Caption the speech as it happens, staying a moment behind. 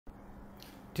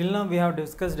Till now we have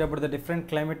discussed about the different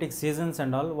climatic seasons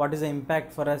and all, what is the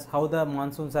impact for us, how the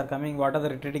monsoons are coming, what are the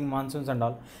retreating monsoons and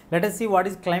all. Let us see what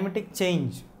is climatic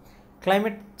change.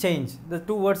 Climate change, the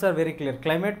two words are very clear.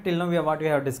 Climate, till now what we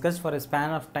have discussed for a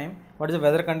span of time, what is the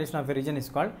weather condition of a region is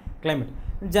called climate.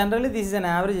 Generally this is an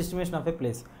average estimation of a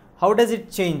place. How does it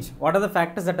change? What are the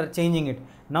factors that are changing it?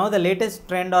 Now the latest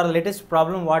trend or the latest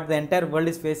problem what the entire world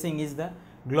is facing is the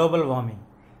global warming.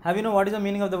 Have you know what is the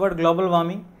meaning of the word global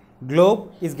warming?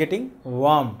 Globe is getting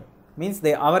warmed, means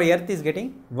our earth is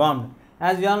getting warmed.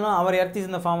 As we all know, our earth is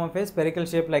in the form of a spherical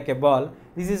shape like a ball.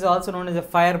 This is also known as a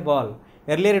fireball.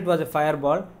 Earlier it was a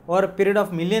fireball. Over a period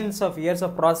of millions of years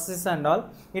of processes and all,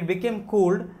 it became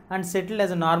cooled and settled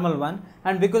as a normal one,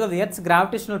 and because of the earth's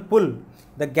gravitational pull,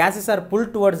 the gases are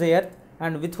pulled towards the earth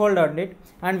and withhold on it,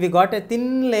 and we got a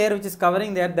thin layer which is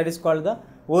covering the earth, that is called the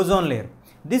ozone layer.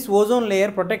 This ozone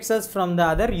layer protects us from the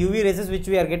other UV rays which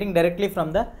we are getting directly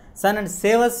from the sun and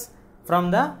save us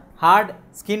from the hard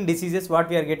skin diseases what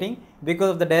we are getting because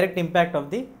of the direct impact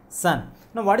of the sun.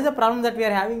 Now what is the problem that we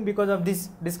are having because of this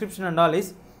description and all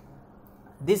is,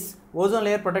 this ozone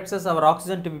layer protects us our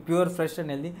oxygen to be pure, fresh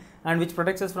and healthy, and which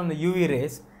protects us from the UV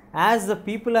rays. As the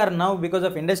people are now, because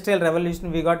of industrial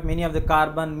revolution, we got many of the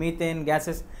carbon, methane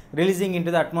gases releasing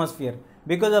into the atmosphere.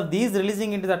 Because of these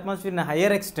releasing into the atmosphere in a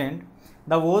higher extent,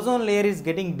 the ozone layer is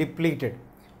getting depleted.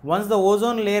 Once the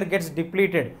ozone layer gets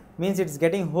depleted, means it's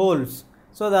getting holes.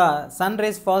 So the sun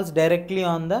rays falls directly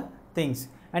on the things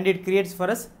and it creates for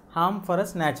us harm for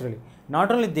us naturally.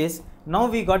 Not only this, now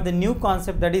we got the new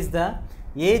concept, that is the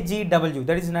AGW,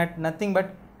 that is nothing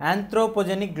but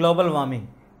anthropogenic global warming.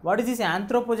 What is this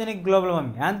anthropogenic global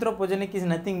warming? Anthropogenic is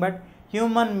nothing but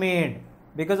human made.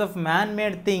 Because of man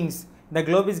made things, the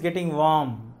globe is getting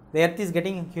warm. The earth is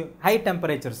getting high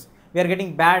temperatures. We are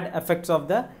getting bad effects of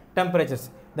the temperatures.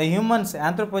 The humans,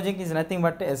 anthropogenic is nothing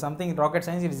but something rocket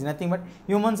science, it is nothing but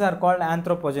humans are called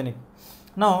anthropogenic.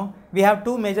 Now we have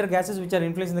two major gases which are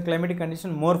influencing the climatic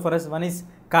condition more for us. One is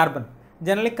carbon.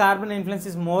 Generally carbon influence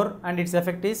is more and its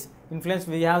effect is influence.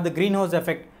 We have the greenhouse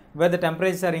effect where the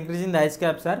temperatures are increasing, the ice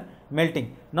caps are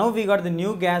melting. Now we got the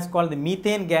new gas called the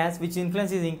methane gas, which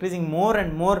influence is increasing more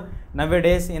and more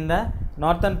nowadays in the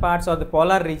northern parts or the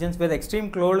polar regions where the extreme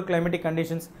cold climatic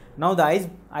conditions. Now the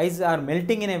ice are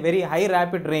melting in a very high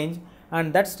rapid range,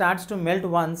 and that starts to melt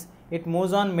once it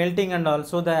moves on melting and all.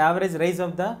 So the average rise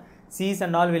of the seas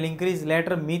and all will increase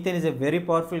later. Methane is a very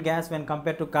powerful gas when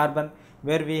compared to carbon,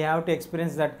 where we have to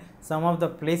experience that some of the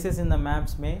places in the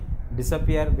maps may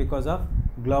disappear because of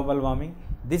global warming.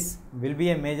 This will be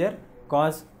a major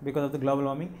cause because of the global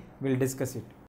warming. We will discuss it.